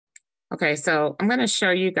Okay, so I'm going to show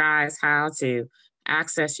you guys how to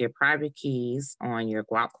access your private keys on your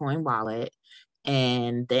Guapcoin wallet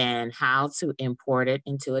and then how to import it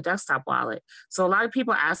into a desktop wallet. So a lot of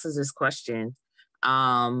people ask us this question.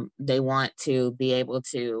 They want to be able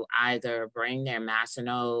to either bring their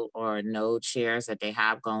Masternode or Node shares that they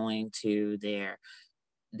have going to their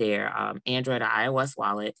Android or iOS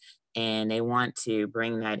wallet, and they want to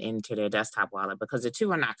bring that into their desktop wallet because the two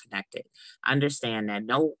are not connected. Understand that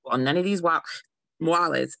none of these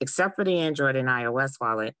wallets, except for the Android and iOS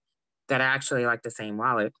wallet, that are actually like the same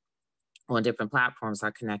wallet on different platforms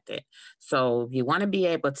are connected. So you want to be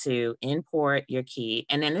able to import your key.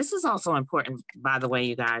 And then this is also important, by the way,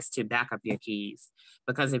 you guys, to back up your keys.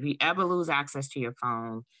 Because if you ever lose access to your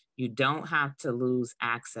phone, you don't have to lose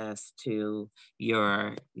access to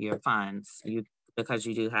your funds. Because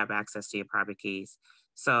you do have access to your private keys.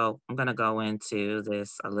 So I'm gonna go into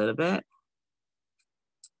this a little bit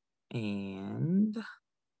and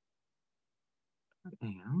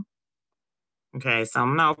yeah. Okay, so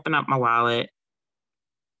I'm gonna open up my wallet.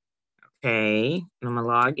 Okay, I'm gonna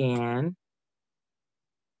log in.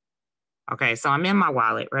 Okay, so I'm in my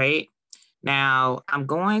wallet, right? Now I'm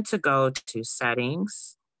going to go to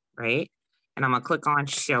settings, right? And I'm gonna click on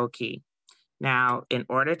show key. Now, in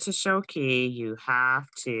order to show key, you have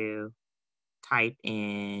to type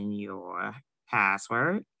in your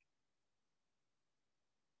password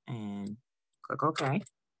and click OK.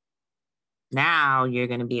 Now you're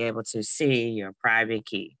going to be able to see your private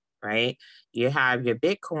key, right? You have your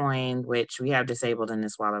Bitcoin, which we have disabled in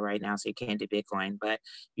this wallet right now, so you can't do Bitcoin, but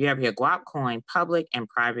you have your Guapcoin public and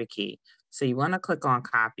private key. So you want to click on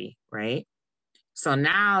copy, right? So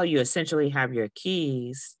now you essentially have your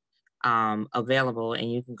keys available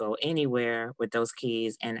and you can go anywhere with those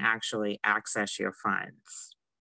keys and actually access your funds.